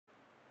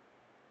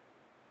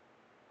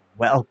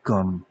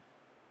Welcome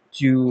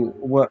to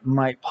what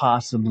might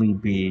possibly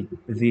be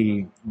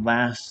the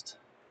last,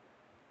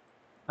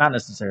 not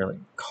necessarily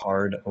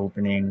card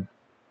opening,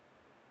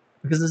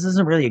 because this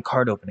isn't really a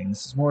card opening.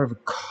 This is more of a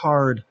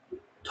card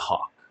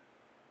talk.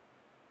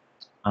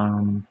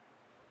 Um,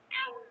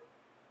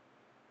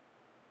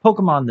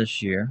 Pokemon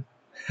this year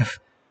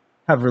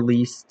have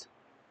released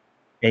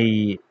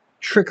a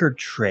Trick or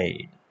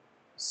Trade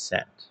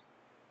set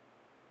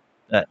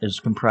that is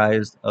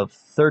comprised of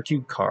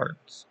 30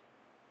 cards,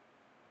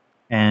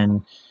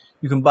 and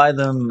you can buy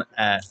them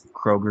at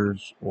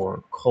Kroger's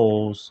or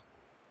Kohl's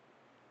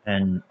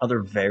and other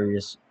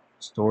various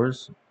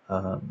stores.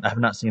 I have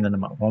not seen it at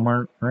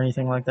Walmart or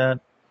anything like that.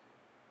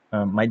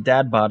 My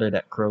dad bought it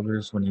at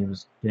Kroger's when he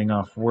was getting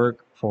off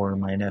work for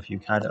my nephew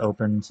Kai to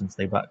open, since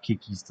they bought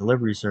Kiki's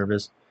delivery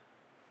service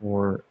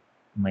for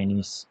my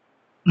niece.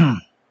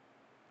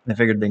 They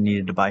figured they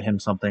needed to buy him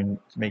something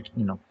to make,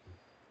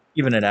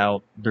 even it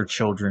out. They're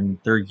children,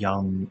 they're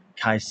young.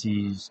 Kai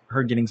sees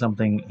her getting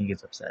something, he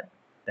gets upset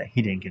that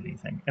he didn't get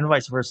anything, and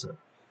vice versa.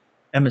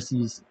 Emma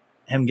sees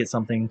him get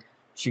something,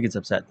 she gets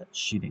upset that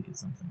she didn't get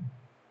something.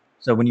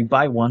 So when you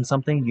buy one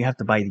something, you have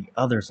to buy the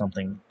other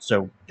something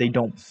so they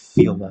don't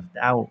feel left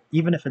out,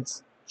 even if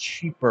it's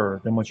cheaper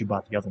than what you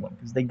bought the other one,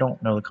 because they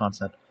don't know the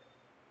concept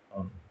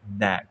of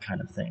that kind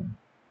of thing.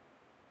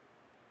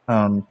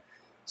 Um,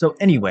 so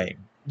anyway,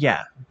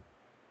 yeah,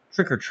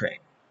 Trick or Trade.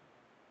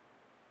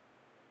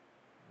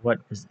 What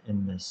is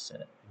in this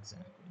set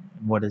exactly?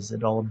 What is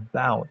it all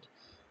about?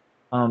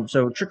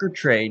 So Trick or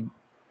Trade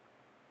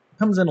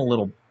comes in a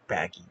little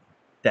baggie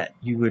that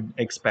you would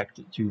expect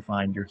to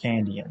find your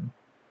candy in,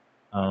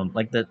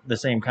 like the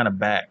same kind of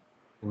bag,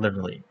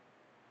 literally.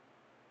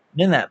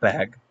 And in that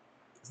bag,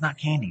 it's not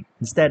candy.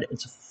 Instead,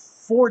 it's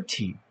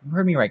 40. You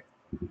heard me right.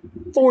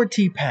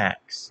 40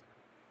 packs.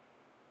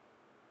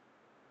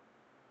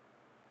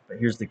 But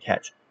here's the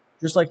catch.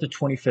 Just like the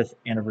 25th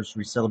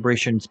anniversary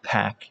celebrations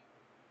pack,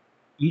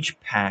 each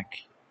pack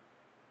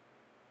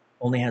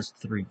only has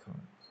 3 cards.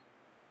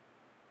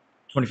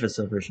 25th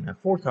celebration had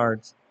 4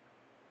 cards,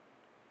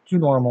 2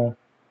 normal,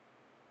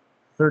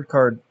 third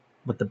card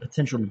with the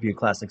potential to be a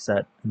classic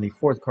set, and the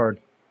fourth card,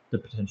 the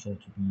potential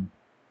to be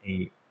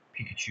a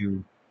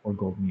Pikachu or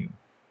Gold Mew.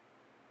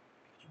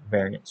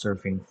 Variant,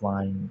 surfing,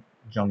 flying,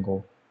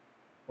 jungle,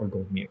 or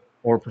Gold Mew,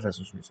 or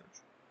Professor's Research.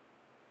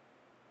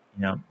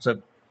 So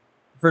the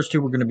first 2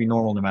 were going to be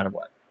normal no matter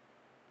what.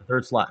 The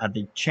third slot had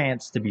the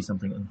chance to be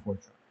something, and the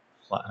fourth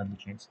slot had the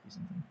chance to be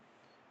something.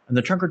 In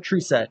the Trunk or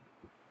Treat set,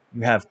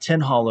 you have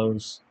 10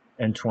 hollows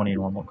and 20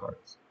 normal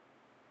cards.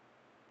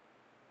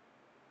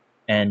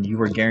 And you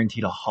were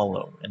guaranteed a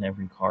hollow in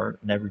every card,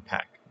 in every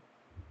pack.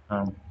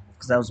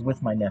 Because I was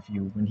with my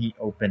nephew when he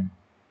opened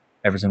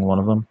every single one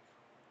of them,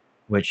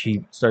 which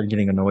he started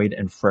getting annoyed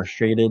and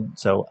frustrated,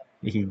 so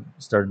he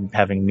started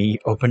having me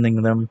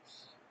opening them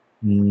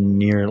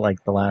near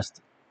like the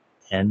last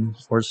 10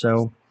 or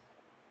so.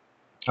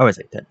 I would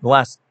say 10. The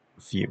last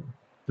few.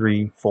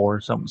 3,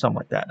 4, something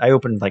like that. I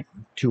opened like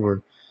 2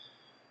 or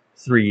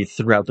 3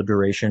 throughout the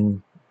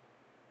duration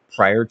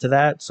prior to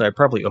that, so I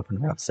probably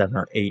opened around 7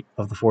 or 8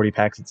 of the 40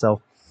 packs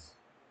itself.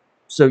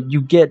 So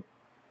you get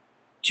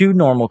 2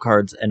 normal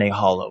cards and a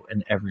hollow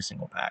in every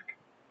single pack.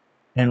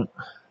 And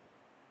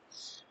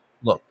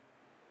look,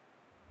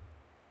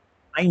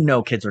 I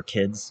know kids are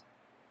kids,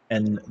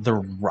 and they're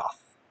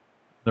rough.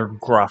 They're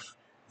gruff.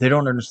 They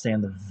don't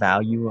understand the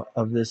value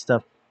of this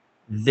stuff.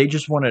 They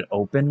just want it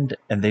opened,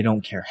 and they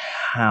don't care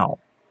how.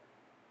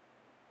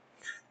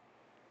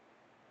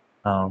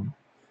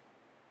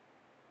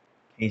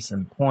 Case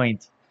in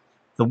point,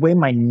 the way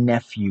my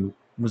nephew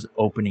was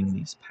opening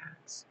these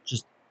packs,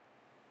 just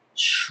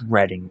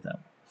shredding them,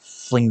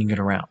 flinging it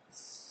around,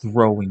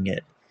 throwing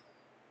it,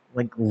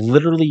 like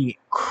literally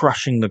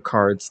crushing the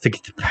cards to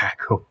get the pack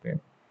open.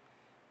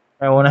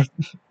 And when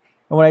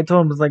I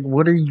told him, I was like,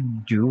 "What are you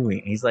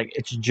doing?" He's like,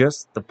 "It's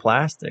just the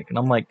plastic," and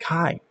I'm like,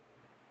 "Kai,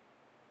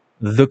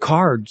 the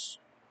cards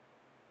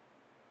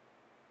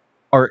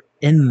are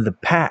in the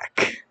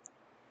pack.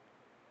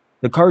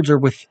 The cards are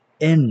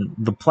within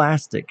the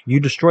plastic.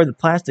 You destroy the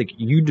plastic,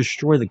 you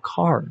destroy the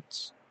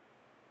cards."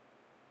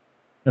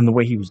 And the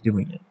way he was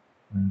doing it.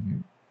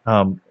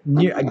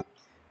 Yeah,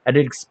 I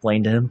did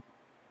explain to him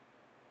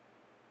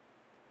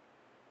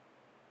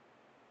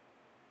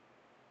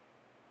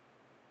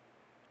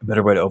a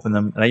better way to open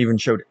them, and I even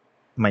showed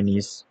my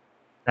niece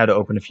how to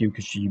open a few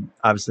because she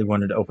obviously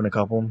wanted to open a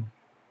couple.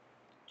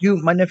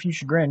 My nephew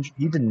chagrin,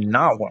 he did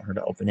not want her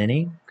to open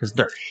any because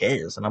they're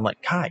his, and I'm like,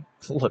 Kai,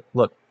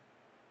 look,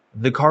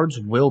 the cards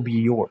will be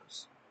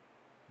yours.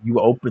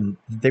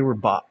 They were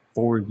bought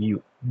for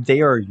you.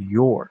 They are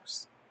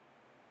yours.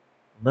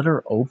 Let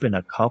her open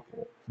a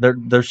couple.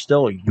 They're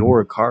still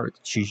your cards.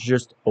 She's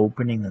just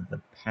opening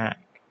the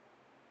pack.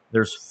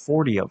 There's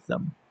 40 of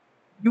them.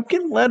 You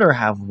can let her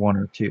have 1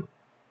 or 2.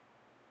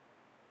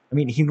 I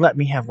mean, he let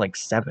me have like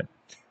 7.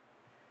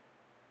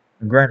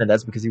 And granted,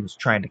 that's because he was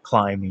trying to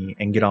climb me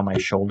and get on my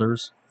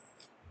shoulders.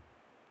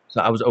 So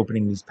I was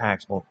opening these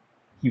packs while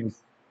he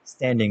was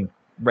standing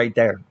right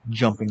there,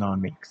 jumping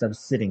on me because I was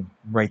sitting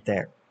right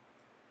there.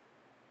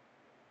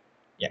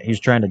 Yeah, he was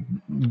trying to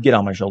get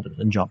on my shoulders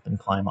and jump and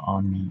climb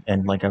on me,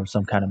 and like I was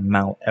some kind of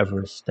Mount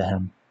Everest to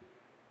him.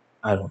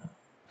 I don't know.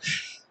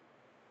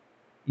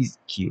 He's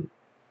cute.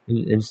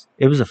 It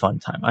was a fun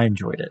time. I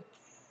enjoyed it.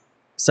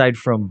 Aside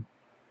from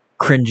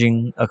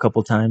cringing a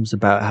couple times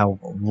about how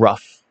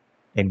rough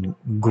and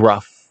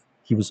gruff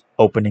he was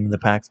opening the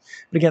packs,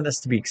 but again,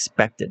 that's to be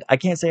expected. I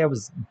can't say I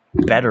was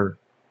better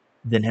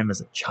than him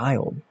as a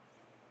child.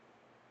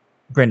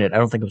 Granted, I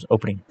don't think I was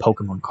opening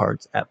Pokemon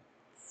cards at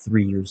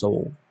 3 years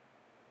old.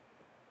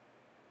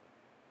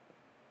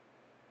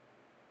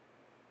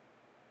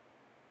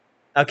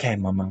 Okay,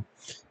 Mama.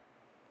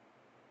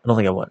 I don't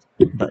think I was,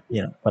 but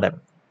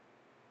whatever.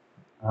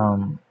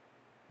 Um,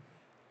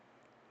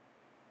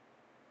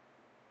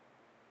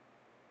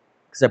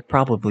 because I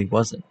probably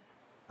wasn't.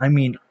 I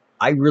mean,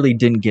 I really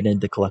didn't get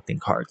into collecting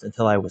cards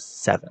until I was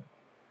 7.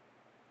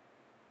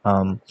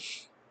 Um,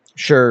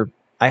 sure,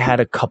 I had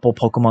a couple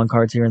Pokemon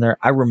cards here and there.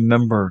 I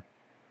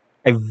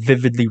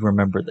vividly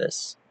remember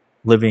this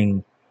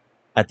living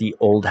at the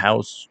old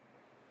house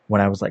when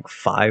I was like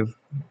 5,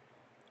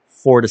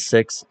 4 to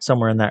 6,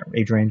 somewhere in that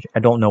age range. I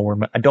don't know where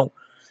I don't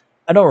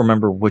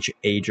remember which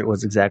age it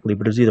was exactly,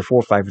 but it was either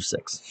 4, 5, or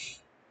 6.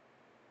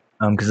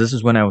 Because this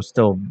is when I was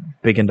still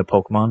big into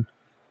Pokemon,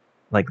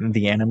 like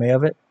the anime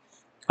of it.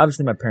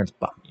 Obviously, my parents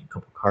bought me a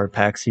couple card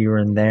packs here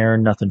and there.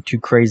 Nothing too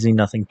crazy,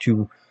 nothing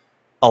too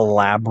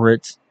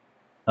elaborate.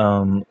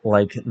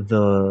 Like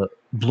the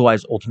Blue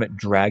Eyes Ultimate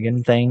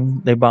Dragon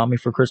thing they bought me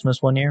for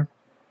Christmas one year.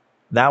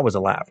 That was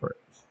elaborate.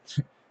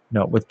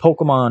 No, with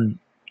Pokemon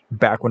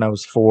back when I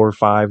was 4,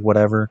 5,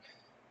 whatever,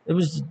 it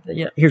was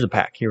here's a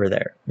pack here or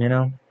there,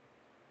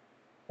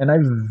 And I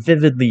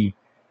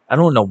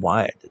don't know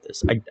why I did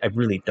this. I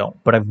really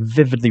don't, but I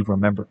vividly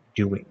remember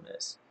doing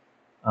this.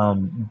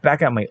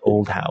 Back at my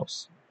old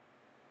house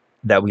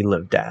that we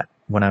lived at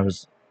when I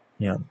was,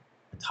 a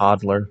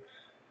toddler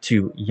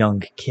to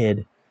young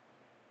kid,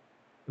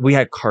 we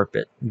had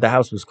carpet. The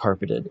house was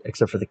carpeted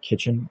except for the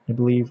kitchen, I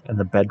believe, and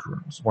the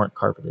bedrooms weren't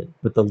carpeted.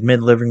 But the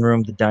mid living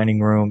room, the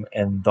dining room,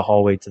 and the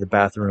hallway to the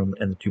bathroom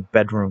and the 2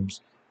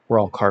 bedrooms were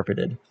all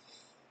carpeted.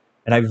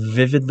 And I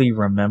vividly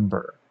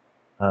remember,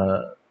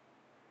 uh,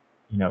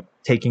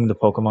 taking the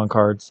Pokemon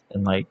cards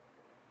and like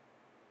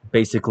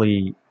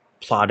basically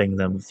plotting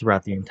them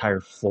throughout the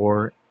entire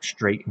floor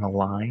straight in a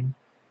line,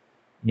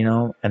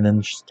 and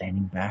then just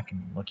standing back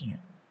and looking at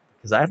them.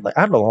 Because I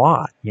had a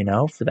lot,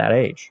 for that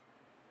age.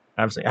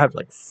 Obviously, I had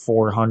like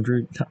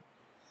 400.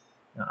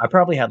 I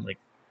probably had like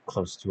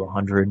close to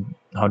 100,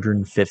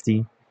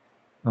 150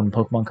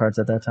 Pokemon cards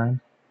at that time.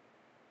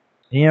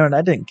 And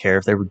I didn't care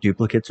if they were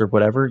duplicates or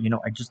whatever.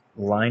 I just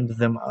lined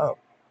them up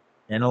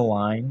in a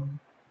line,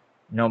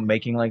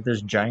 making like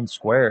this giant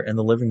square in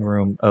the living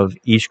room of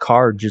each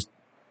card just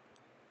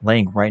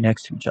laying right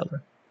next to each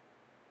other.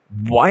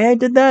 Why I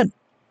did that,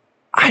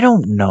 I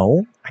don't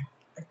know.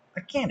 I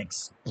can't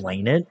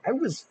explain it. I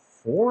was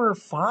 4 or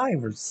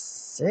 5 or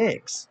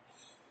 6.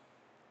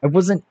 I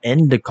wasn't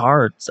into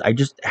cards. I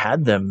just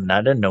had them and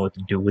I didn't know what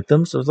to do with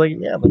them. So I was like,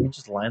 yeah, let me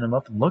just line them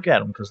up and look at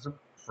them because they're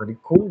pretty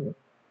cool.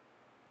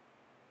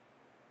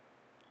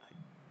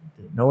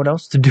 I didn't know what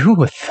else to do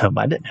with them.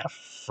 I didn't have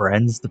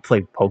friends to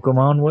play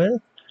Pokemon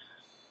with,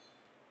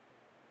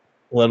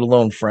 let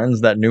alone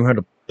friends that knew how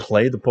to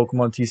play the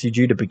Pokemon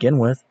TCG to begin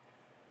with.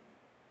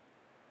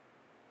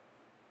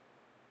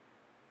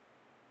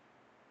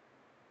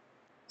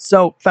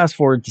 So fast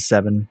forward to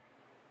 7.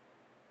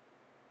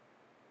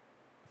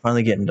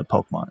 Finally get into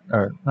Pokemon,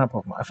 or not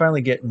Pokemon. I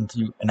finally get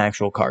into an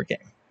actual card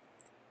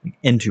game.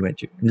 Into, and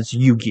it's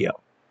Yu-Gi-Oh.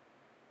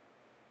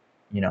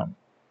 You know,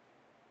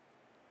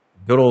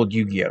 good old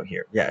Yu-Gi-Oh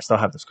here. Yeah, I still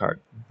have this card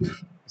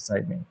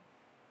beside me.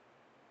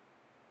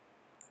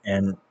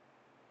 And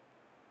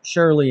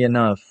surely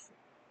enough,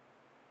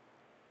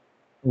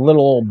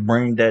 little old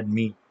brain dead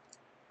me,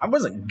 I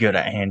wasn't good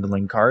at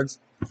handling cards.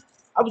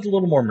 I was a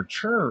little more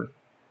mature and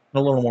a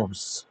little more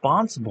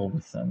responsible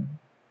with them.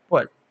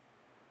 But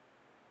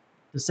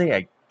to say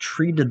I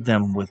treated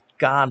them with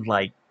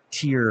godlike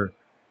tier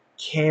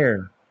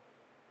care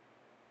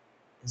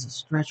is a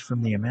stretch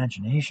from the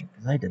imagination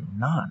because I did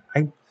not.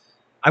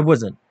 I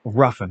wasn't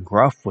rough and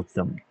gruff with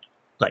them,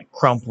 like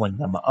crumpling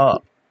them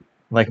up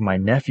like my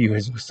nephew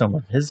is with some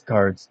of his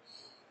cards.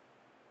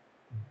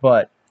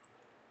 But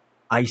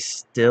I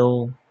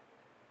still,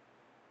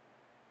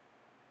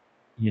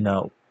 you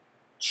know,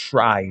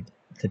 tried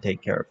to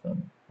take care of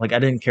them. Like I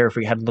didn't care if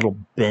we had a little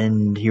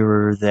bend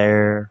here or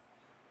there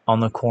on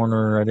the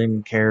corner. I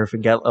didn't care if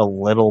it got a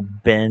little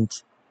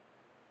bent.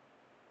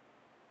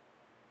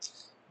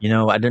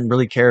 I didn't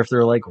really care if there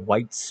were like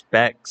white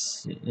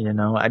specks.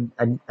 I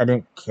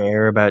didn't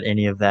care about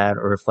any of that.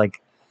 Or if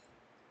like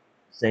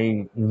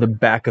say the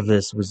back of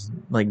this was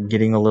like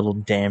getting a little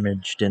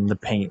damaged and the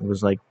paint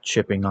was like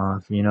chipping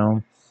off.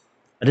 I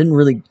didn't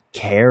really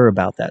care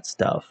about that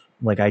stuff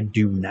like I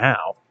do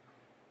now.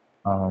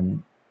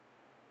 Um,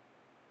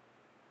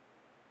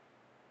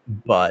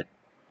 but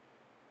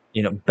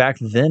back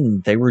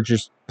then they were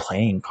just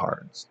playing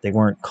cards. They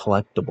weren't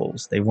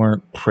collectibles. They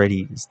weren't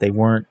pretties. They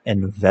weren't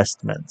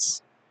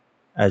investments,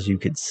 as you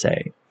could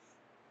say.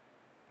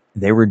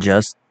 They were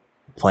just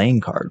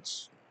playing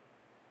cards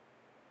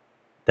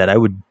that I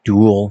would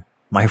duel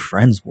my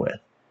friends with.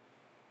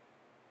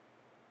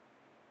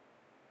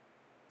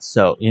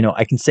 So,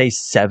 I can say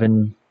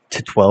 7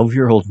 to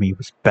 12-year-old me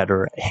was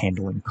better at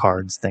handling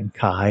cards than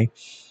Kai.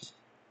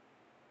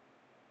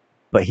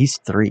 But he's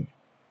 3.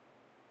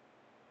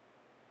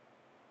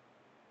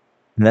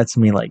 And that's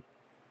me, like,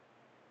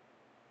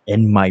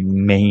 in my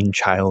main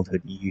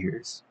childhood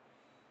years.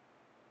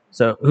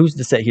 So who's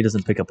to say he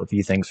doesn't pick up a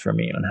few things from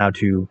me on how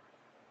to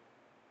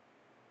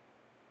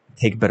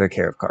take better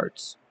care of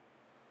cards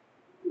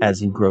as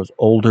he grows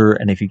older,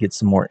 and if he gets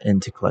some more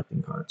into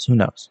collecting cards. Who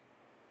knows?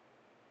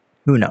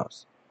 Who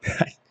knows?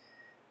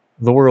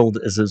 The world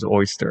is his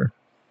oyster.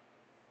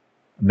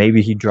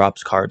 Maybe he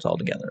drops cards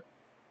altogether.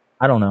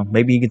 I don't know.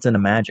 Maybe he gets into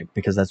Magic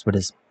because that's what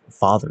his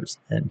father's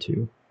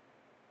into.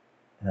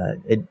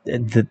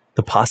 The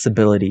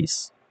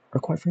possibilities are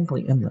quite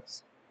frankly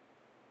endless.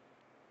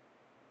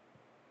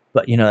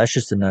 But that's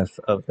just enough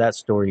of that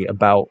story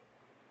about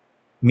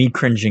me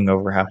cringing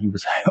over how he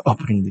was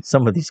opening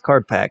some of these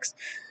card packs,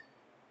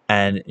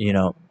 and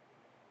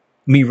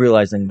me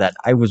realizing that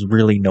I was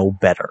really no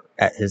better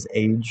at his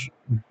age.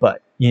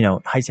 But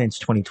hindsight's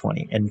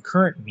 2020, and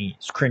current me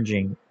is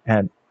cringing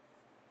at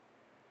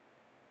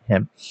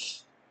him.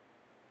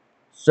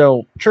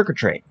 So trick or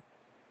treat.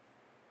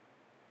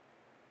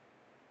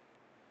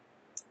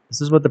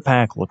 This is what the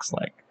pack looks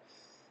like.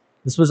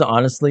 This was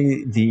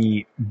honestly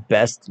the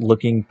best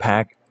looking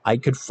pack I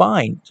could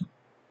find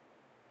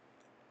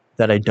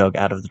that I dug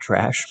out of the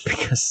trash,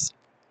 because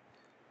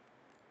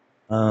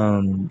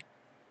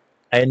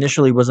I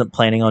initially wasn't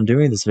planning on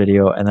doing this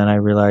video, and then I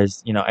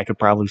realized, I could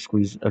probably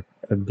squeeze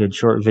a good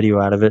short video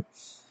out of it.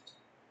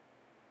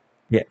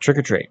 Yeah, trick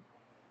or treat.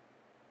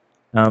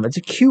 It's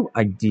a cute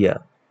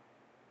idea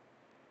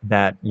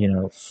that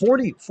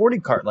 40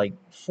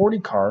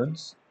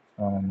 cards,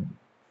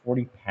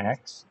 40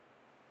 packs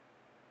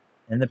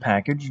in the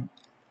package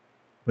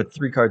with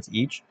 3 cards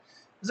each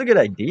is a good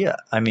idea.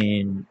 I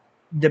mean,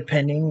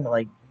 depending,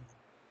 like,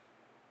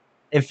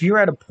 if you're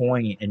at a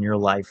point in your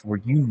life where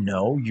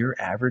your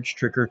average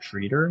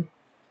trick-or-treater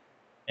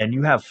and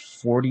you have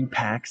 40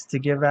 packs to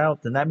give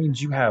out, then that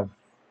means you have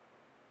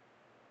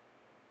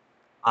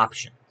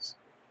options.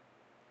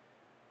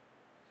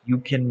 You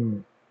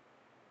can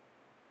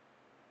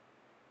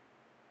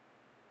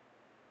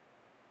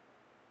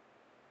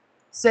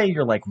say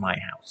you're like my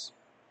house.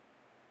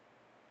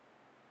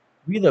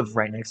 We live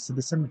right next to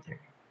the cemetery.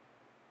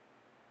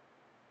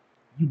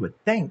 You would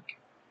think,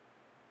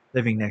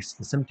 living next to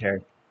the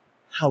cemetery,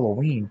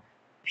 Halloween,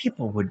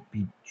 people would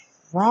be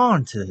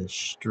drawn to this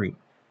street.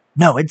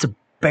 No, it's a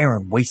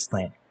barren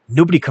wasteland.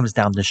 Nobody comes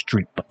down the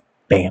street but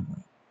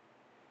family.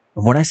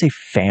 And when I say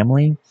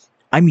family,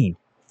 I mean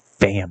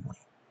family.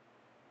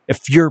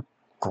 If your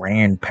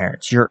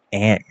grandparents, your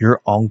aunt,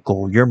 your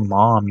uncle, your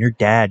mom, your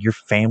dad, your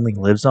family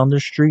lives on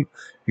this street,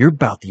 you're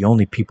about the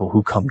only people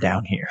who come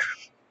down here.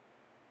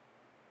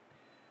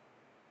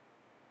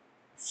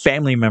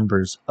 Family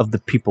members of the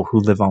people who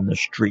live on the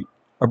street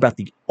are about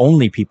the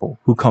only people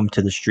who come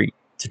to the street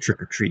to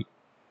trick or treat.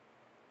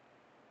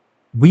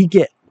 We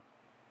get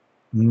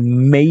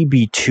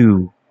maybe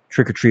 2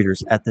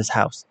 trick-or-treaters at this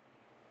house,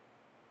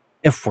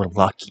 if we're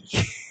lucky,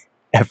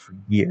 every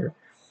year.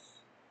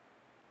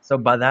 So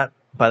by that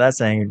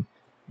saying,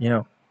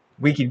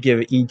 we could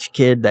give each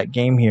kid that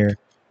game here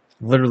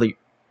literally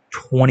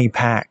 20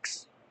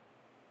 packs.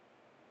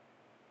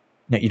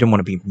 Now, you don't want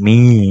to be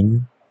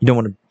mean. You don't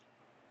want to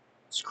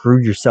screw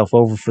yourself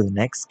over for the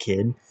next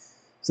kid.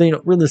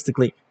 So,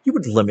 realistically, you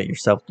would limit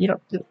yourself. We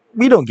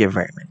don't give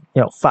very many.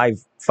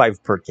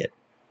 5 per kid.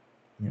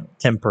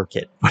 10 per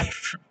kid.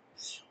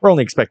 We're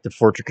only expected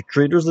 4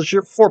 trick-or-treaters this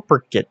year. 4 per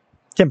kid.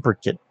 10 per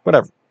kid.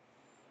 Whatever.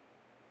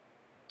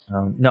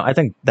 No, I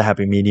think the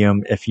happy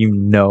medium, if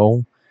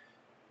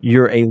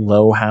you're a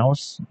low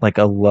house, like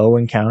a low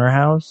encounter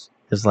house,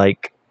 is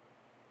like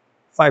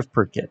 5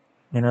 per kid.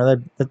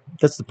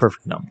 That's the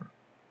perfect number.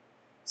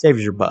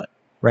 Saves your butt,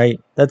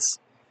 right? That's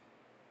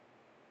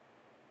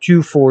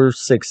 2, 4,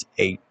 6,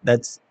 8.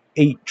 That's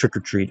 8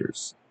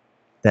 trick-or-treaters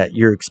that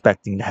you're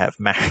expecting to have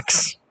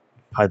max,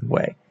 by the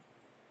way.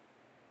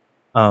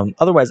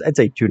 Otherwise, I'd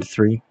say 2 to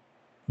 3,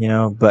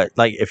 but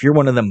like if you're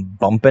one of them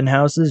bumping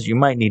houses, you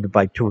might need to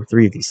buy 2 or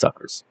 3 of these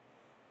suckers.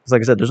 Because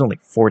like I said, there's only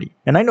 40.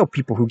 And I know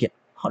people who get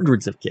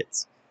hundreds of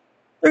kids.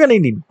 They're going to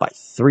need to buy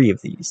 3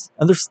 of these.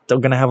 And they're still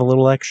going to have a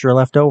little extra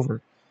left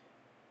over.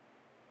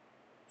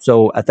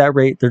 So at that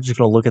rate, they're just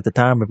going to look at the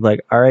time and be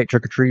like, all right,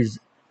 trick-or-treat's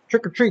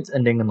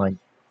ending in like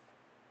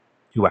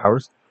 2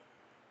 hours.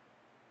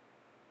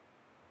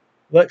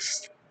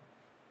 Let's,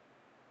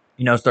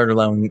 start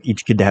allowing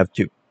each kid to have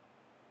 2.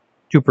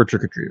 2 per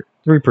trick-or-treater.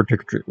 3 per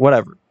trick-or-treater.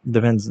 Whatever.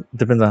 Depends on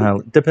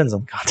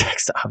the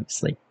context,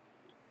 obviously.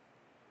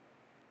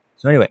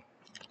 So anyway.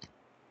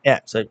 Yeah,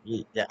 so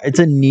yeah, it's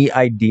a neat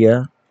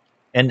idea.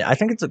 And I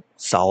think it's a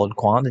solid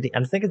quantity.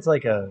 And I think it's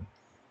like from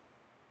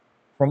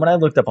what I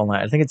looked up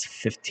online, I think it's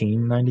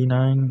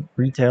 $15.99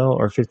 retail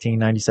or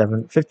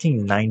 $15.97,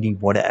 $15.90,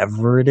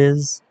 whatever it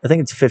is. I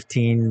think it's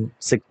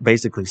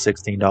basically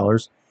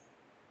 $16.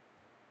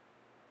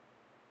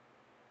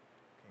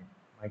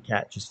 My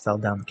cat just fell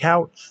down the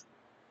couch.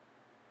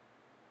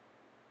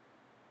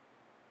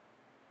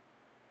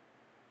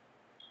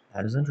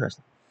 That is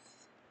interesting.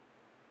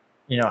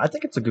 I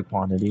think it's a good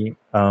quantity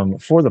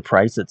for the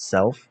price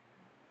itself.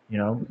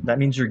 That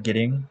means you're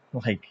getting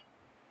like,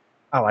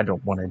 oh, I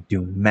don't want to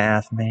do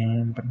math,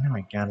 man, but now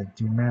I gotta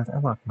do math. I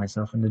locked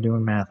myself into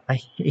doing math. I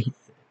hate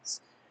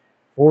this.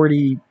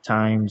 40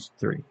 times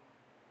 3.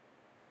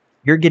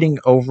 You're getting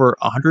over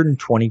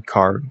 120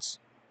 cards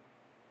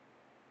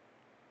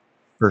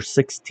for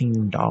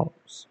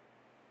 $16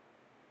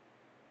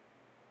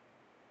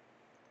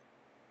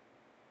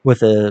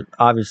 with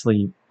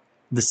obviously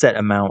the set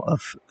amount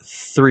of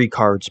 3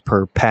 cards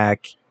per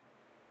pack,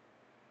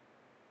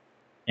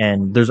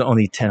 and there's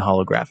only 10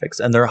 holographics,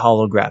 and they're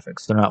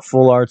holographics. They're not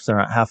full arts, they're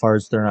not half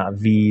arts, they're not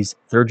Vs,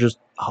 they're just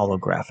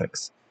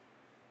holographics.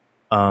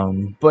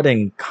 But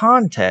in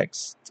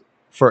context,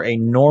 for a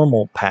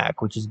normal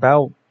pack, which is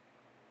about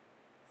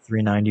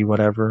 $3.90,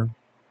 whatever,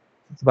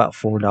 it's about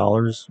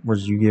 $4,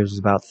 whereas Yu-Gi-Oh's is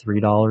about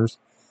 $3.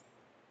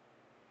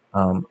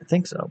 I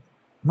think so.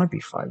 It might be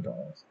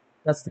 $5.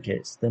 That's the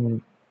case.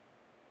 Then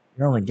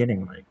you're only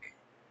getting like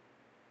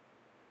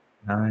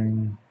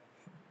 9.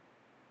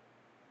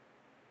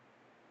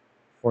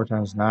 4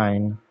 times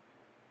 9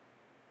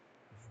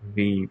 would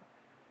be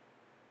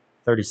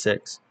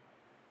 36.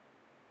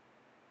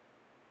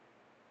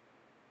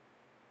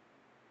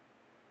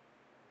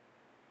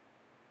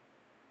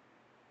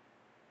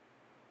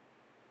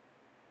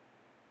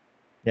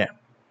 Yeah.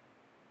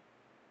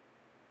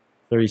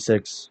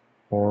 36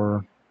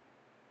 or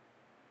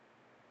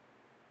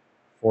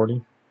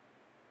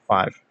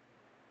 45.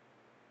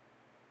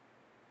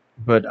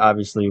 But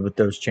obviously, with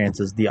those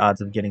chances, the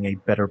odds of getting a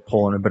better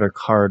pull and a better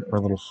card are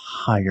a little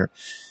higher.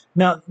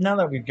 Now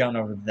that we've gone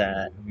over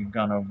that, we've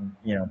gone over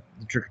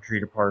the trick or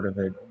treater part of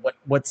it.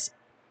 What's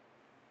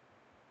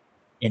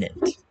in it?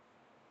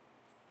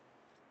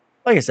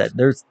 Like I said,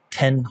 there's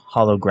 10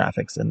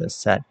 holographics in this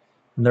set,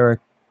 and there are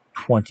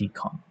 20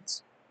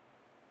 commons.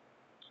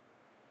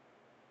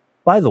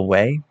 By the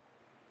way,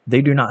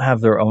 they do not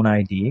have their own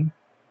ID.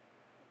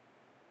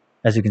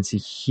 As you can see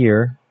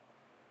here,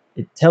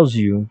 it tells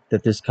you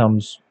that this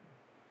comes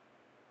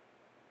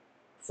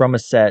from a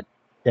set,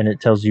 and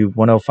it tells you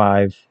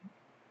 105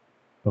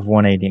 of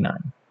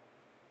 189.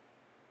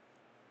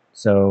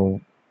 So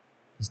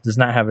this does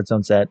not have its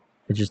own set.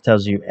 It just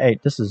tells you, hey,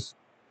 this is,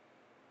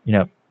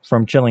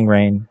 from Chilling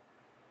Reign,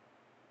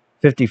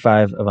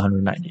 55 of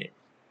 198.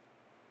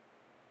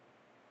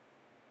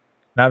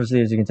 And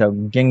obviously, as you can tell,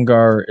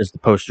 Gengar is the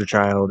poster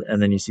child,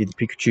 and then you see the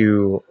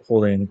Pikachu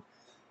holding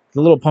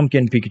the little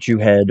pumpkin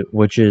Pikachu head,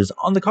 which is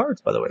on the cards,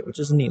 by the way, which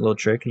is a neat little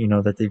trick,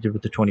 that they did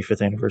with the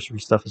 25th anniversary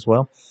stuff as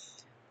well.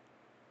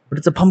 But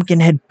it's a pumpkin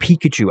head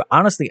Pikachu.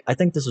 Honestly, I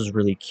think this is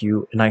really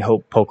cute, and I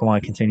hope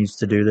Pokemon continues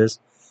to do this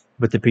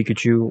with the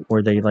Pikachu,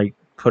 where they like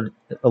put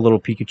a little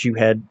Pikachu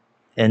head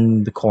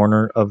in the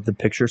corner of the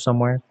picture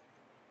somewhere,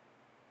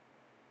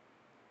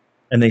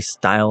 and they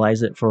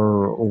stylize it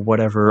for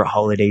whatever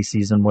holiday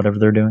season, whatever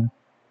they're doing.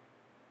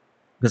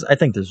 Because I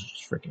think this is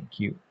just freaking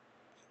cute.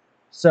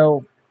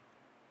 So,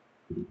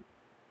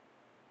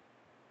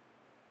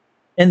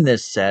 in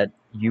this set,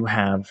 you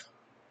have,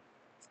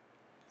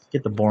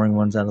 get the boring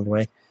ones out of the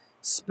way,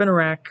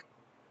 Spinarak,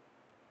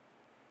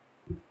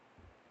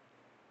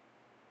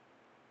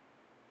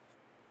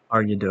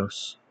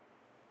 Aryados.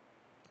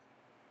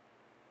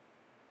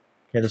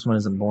 Okay, this one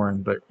isn't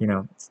boring, but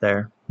it's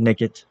there.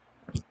 Nickit.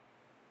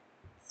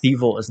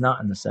 Thievul is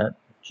not in the set.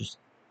 Just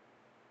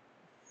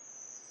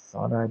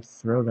thought I'd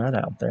throw that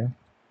out there.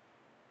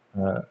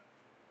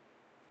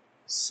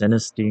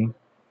 Sinisty.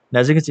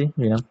 As you can see,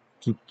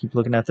 keep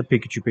looking at the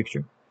Pikachu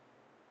picture.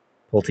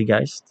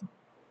 Poltegeist,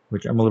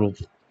 which I'm a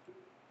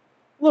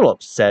little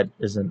upset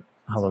isn't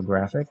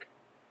holographic,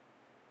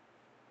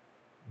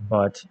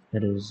 but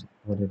it is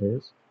what it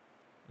is.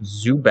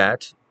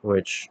 Zubat,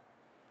 which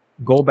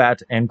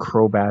Golbat and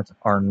Crobat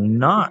are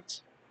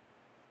not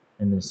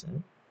in this set.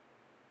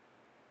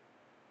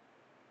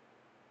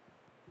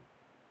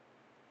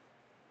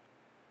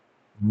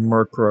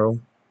 Murkrow,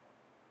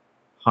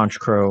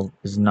 Honchkrow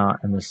is not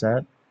in the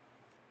set.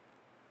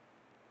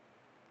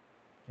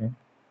 Okay.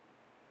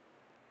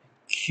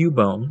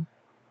 Cubone,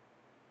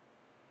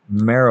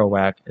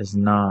 Marowak is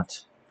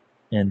not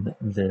in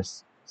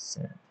this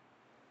set.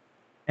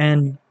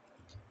 And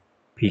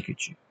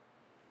Pikachu.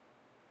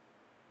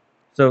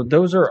 So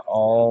those are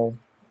all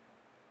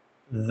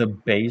the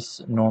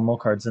base normal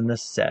cards in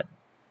this set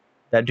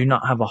that do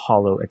not have a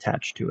holo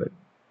attached to it.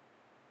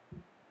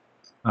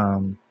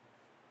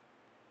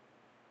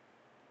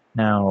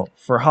 Now,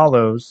 for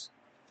holos,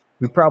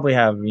 we probably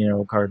have,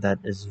 a card that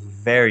is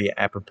very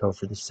apropos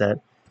for the set,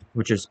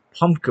 which is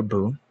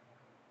Pumpkaboo,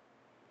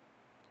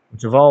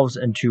 which evolves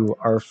into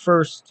our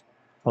first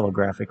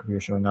holographic we are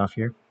showing off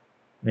here.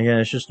 And again,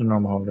 it's just a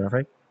normal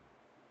holographic.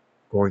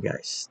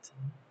 Gorgeist.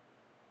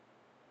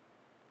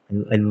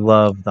 I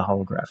love the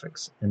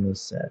holographics in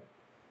this set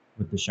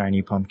with the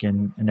shiny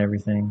pumpkin and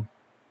everything.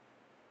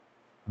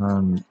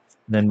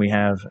 Then we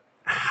have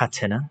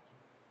Hatenna,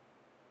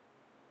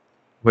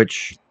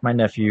 which my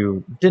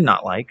nephew did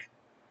not like.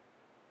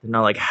 Did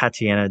not like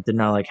Hatiana, did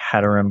not like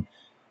Hatterim,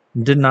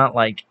 did not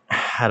like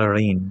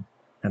Hatterene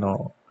at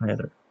all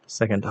either.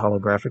 Second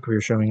holographic we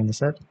were showing in the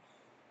set.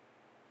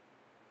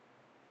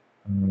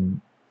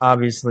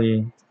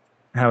 Obviously,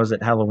 how is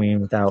it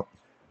Halloween without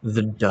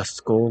the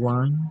Duskull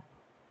line?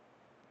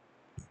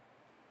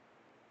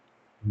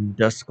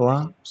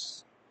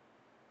 Dusclops.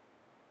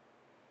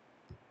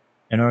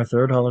 And our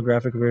third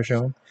holographic we were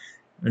showing,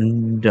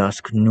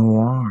 Dusk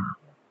Noir.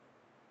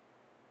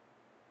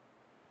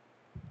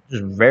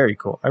 Just very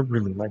cool. I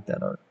really like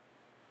that art.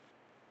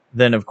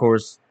 Then, of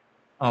course,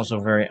 also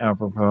very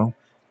apropos,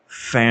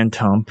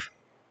 Phantom,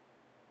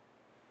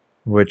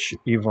 which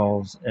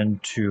evolves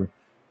into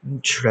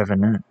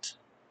Trevenant,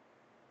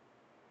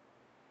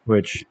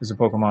 which is a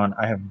Pokemon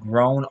I have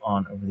grown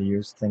on over the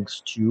years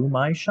thanks to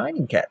my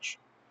shiny catch.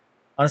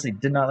 Honestly,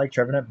 did not like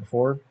Trevenant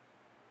before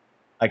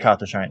I caught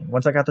the shiny.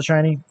 Once I got the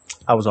shiny,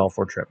 I was all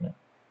for Trevenant.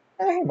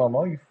 Hey,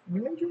 Momo, you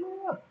made your way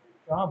up.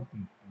 Good job,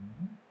 people.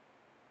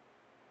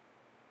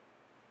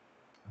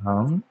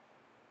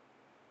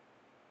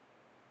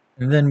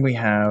 And then we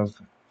have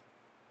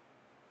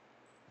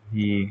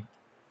the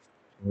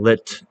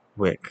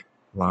Litwick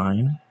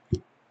line.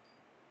 Of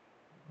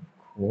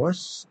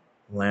course,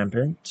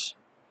 Lampent.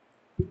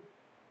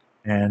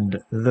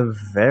 And the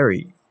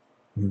very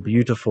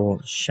beautiful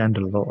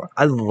Chandelure.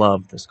 I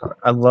love this card.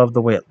 I love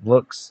the way it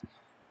looks.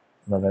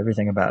 I love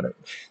everything about it.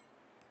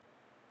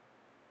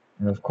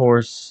 And of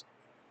course,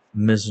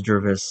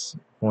 Misdreavus,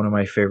 one of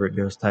my favorite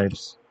ghost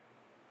types.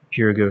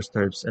 Pure ghost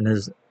types. And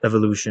his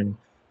evolution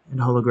in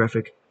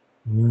holographic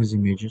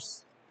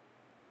Musimagus.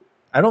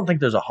 I don't think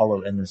there's a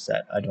holo in this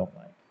set I don't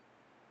like.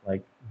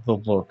 Like the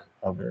look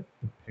of it,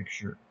 the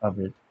picture of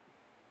it.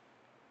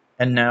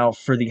 And now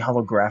for the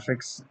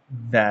holographics,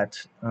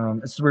 that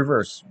it's the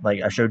reverse.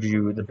 Like I showed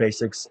you the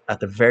basics at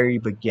the very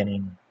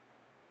beginning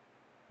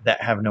that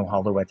have no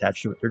holo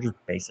attached to it. They're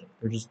just basic.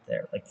 They're just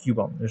there. Like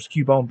Cubone. There's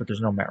Cubone, but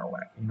there's no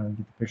Marowak. You know, you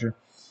get the picture.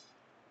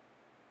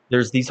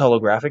 There's these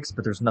holographics,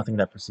 but there's nothing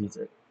that precedes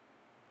it.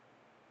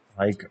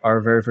 Like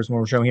our very first one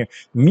we're showing here,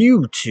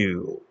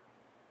 Mewtwo.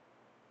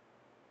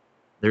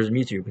 There's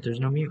Mewtwo, but there's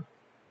no Mew.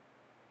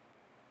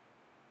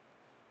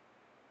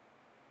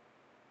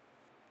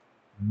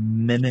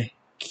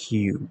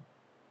 Mimikyu.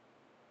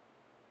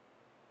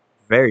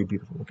 Very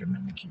beautiful looking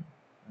Mimikyu.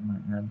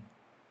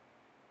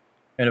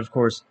 And of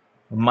course,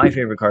 my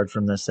favorite card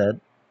from this set,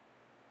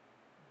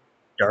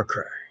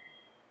 Darkrai.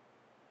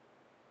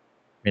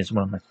 It's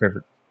one of my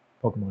favorite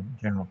Pokemon in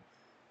general.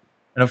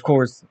 And of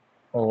course,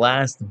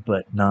 last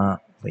but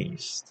not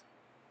least,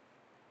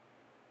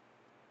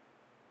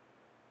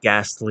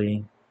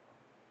 Ghastly,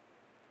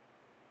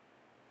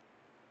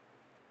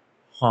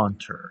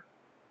 Haunter,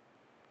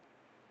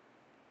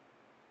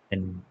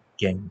 and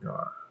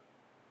Gengar.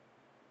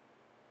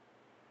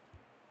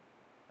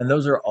 And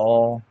those are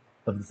all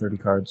of the 30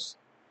 cards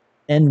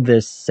in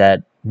this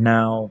set.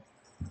 Now,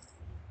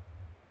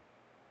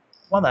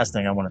 one last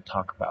thing I want to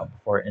talk about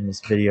before I end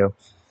this video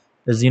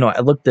is, I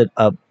looked it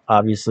up,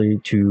 obviously,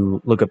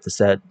 to look up the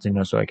set,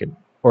 so I could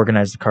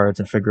organize the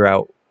cards and figure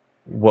out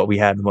what we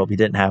had and what we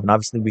didn't have. And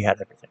obviously, we had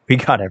everything. We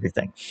got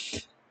everything.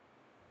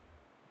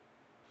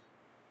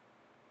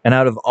 And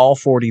out of all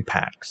 40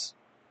 packs,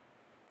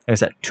 like I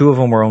said, 2 of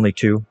them were only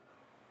 2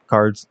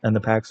 cards in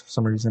the packs for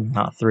some reason,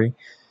 not 3.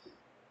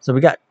 So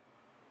we got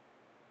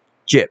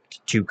gypped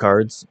 2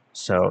 cards.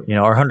 So,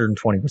 our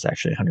 120 was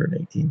actually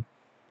 118.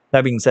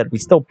 That being said, we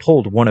still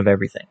pulled one of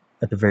everything,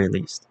 at the very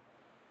least.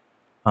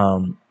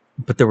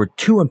 But there were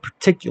 2 in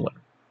particular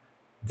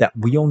that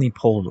we only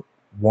pulled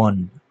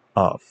one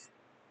of.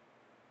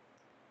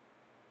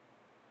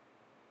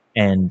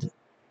 And it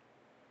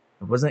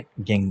wasn't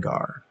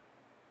Gengar.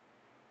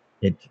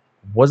 It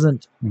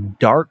wasn't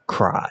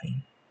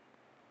Darkrai,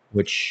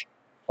 which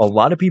a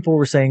lot of people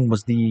were saying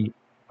was the,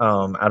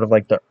 out of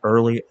like the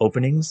early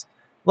openings,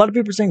 a lot of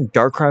people were saying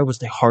Darkrai was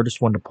the hardest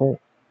one to pull.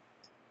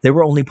 They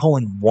were only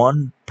pulling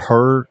 1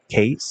 per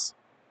case,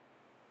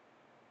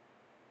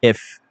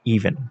 if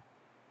even.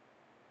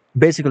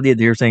 Basically,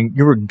 they were saying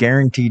you were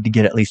guaranteed to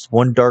get at least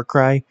 1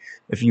 Darkrai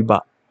if you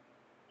bought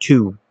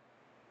 2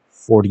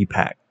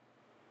 40-pack,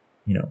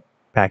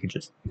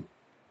 packages.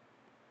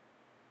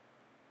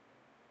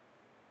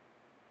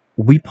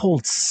 We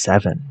pulled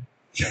 7.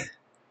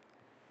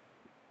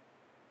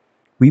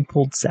 We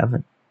pulled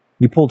 7.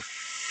 We pulled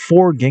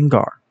 4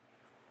 Gengar.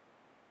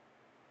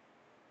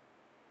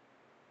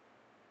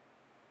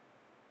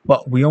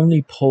 But we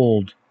only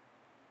pulled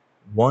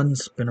 1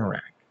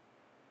 Spinarak.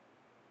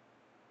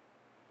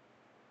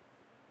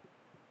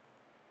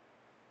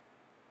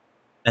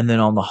 And then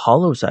on the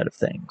holo side of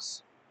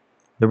things,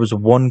 there was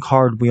 1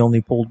 card we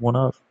only pulled 1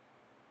 of.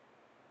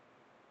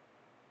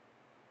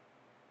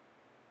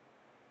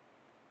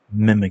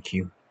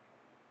 Mimikyu.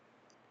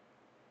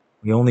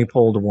 We only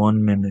pulled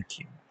one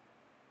Mimikyu.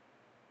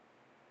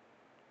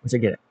 Which I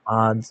get,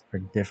 odds are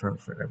different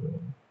for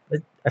everyone.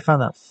 I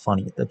found that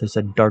funny that they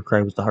said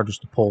Darkrai was the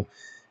hardest to pull,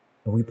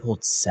 and we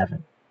pulled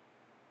 7.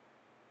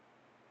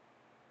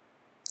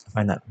 I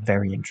find that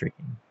very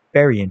intriguing.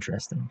 Very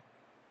interesting.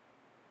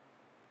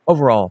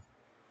 Overall,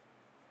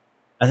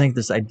 I think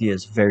this idea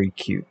is very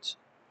cute.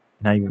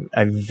 And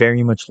I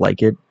very much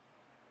like it.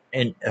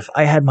 And if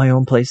I had my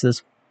own place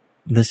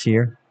this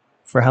year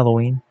for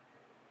Halloween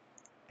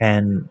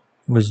and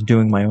was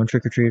doing my own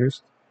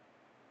trick-or-treaters,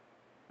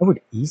 I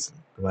would easily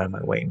go out of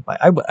my way and buy.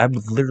 I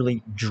would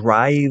literally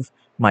drive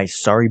my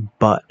sorry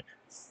butt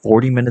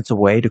 40 minutes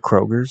away to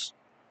Kroger's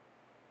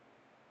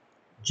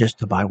just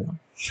to buy one.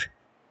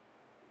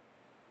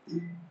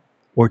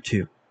 Or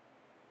 2.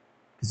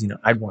 Because,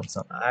 I'd want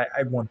some.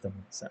 I'd want them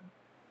to send.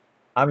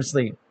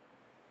 Obviously,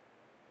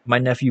 my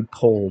nephew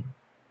pulled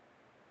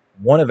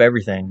one of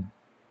everything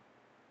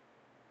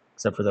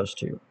except for those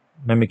 2.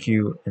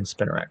 Mimikyu and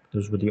Spinarak.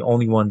 Those were the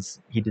only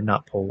ones he did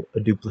not pull a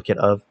duplicate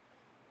of.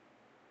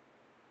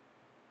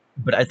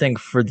 But I think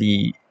for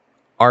the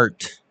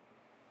art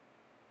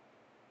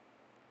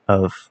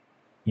of,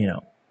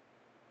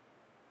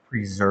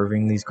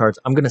 preserving these cards,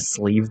 I'm going to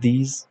sleeve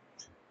these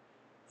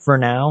for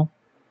now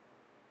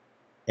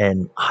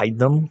and hide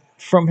them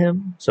from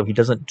him so he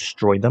doesn't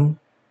destroy them.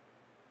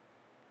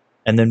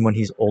 And then when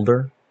he's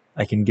older,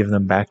 I can give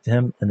them back to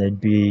him and they'd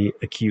be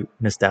a cute,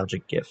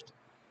 nostalgic gift.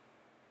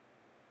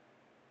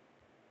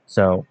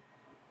 So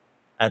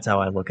that's how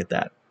I look at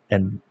that,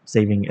 and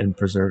saving and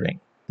preserving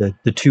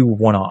the 2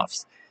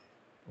 one-offs.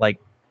 Like,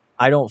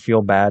 I don't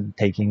feel bad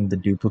taking the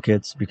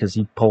duplicates because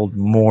he pulled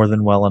more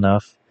than well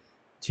enough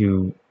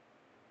to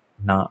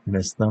not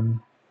miss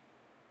them.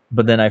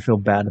 But then I feel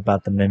bad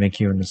about the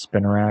Mimikyu and the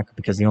Spinarak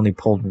because he only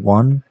pulled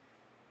 1,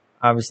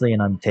 obviously,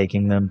 and I'm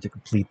taking them to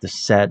complete the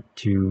set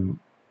to,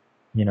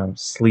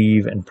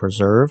 sleeve and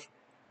preserve.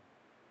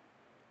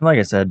 And like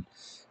I said,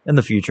 in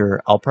the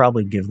future, I'll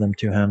probably give them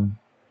to him,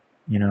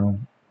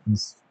 in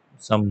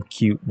some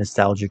cute,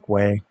 nostalgic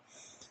way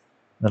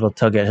that'll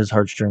tug at his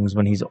heartstrings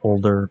when he's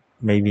older,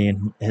 maybe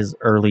in his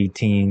early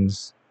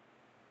teens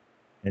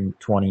and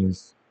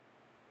 20s,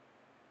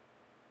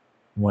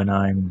 when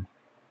I'm...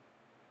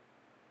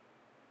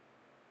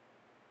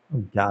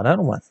 Oh, God, I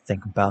don't want to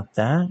think about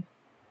that.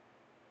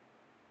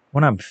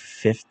 When I'm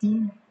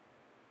 50?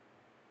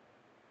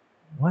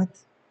 What?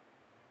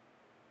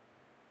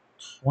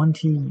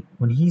 20?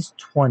 When he's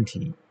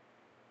 20,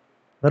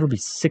 that'll be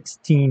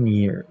 16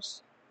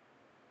 years.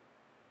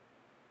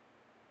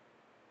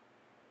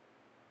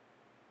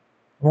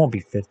 I won't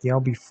be 50, I'll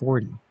be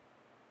 40.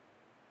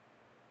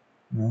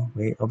 No,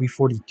 wait, I'll be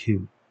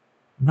 42.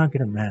 I'm not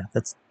good at math.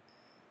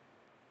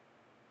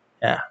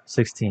 Yeah,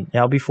 16. Yeah,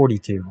 I'll be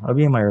 42. I'll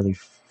be in my early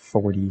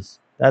 40s.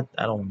 I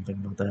don't want to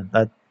think about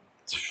that.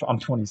 I'm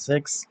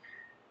 26.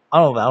 I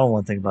don't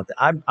want to think about that.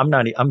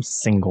 I'm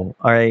single.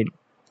 All right.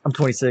 I'm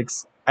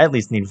 26. I at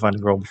least need to find a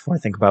girl before I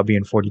think about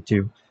being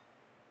 42.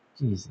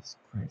 Jesus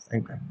Christ.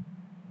 If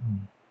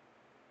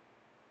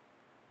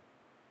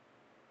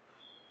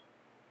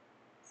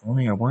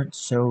only I weren't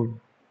so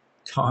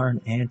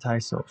darn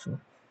antisocial.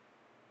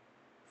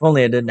 If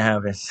only I didn't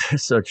have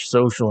such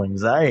social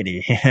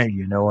anxiety.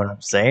 You know what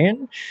I'm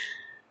saying?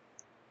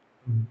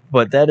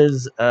 But that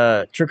is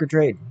trick or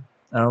trade.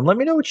 Let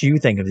me know what you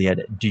think of the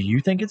edit. Do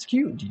you think it's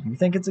cute? Do you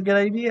think it's a good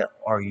idea?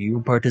 Are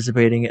you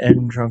participating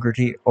in trunk or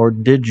treat, or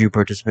did you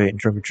participate in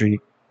trunk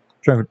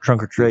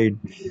or trade?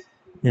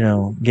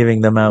 Giving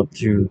them out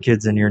to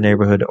kids in your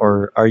neighborhood,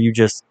 or are you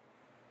just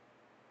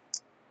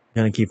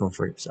gonna keep them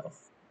for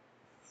yourself,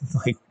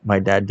 like my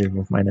dad did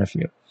with my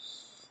nephew?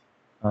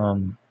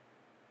 So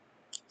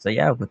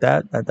yeah, with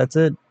that's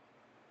it.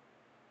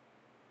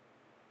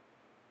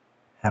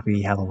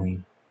 Happy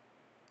Halloween,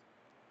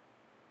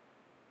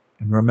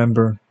 and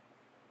remember,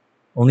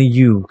 only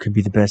you can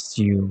be the best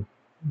you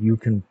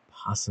can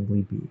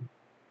possibly be.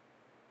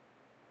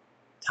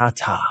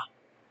 Ta-ta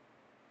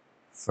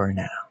for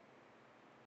now.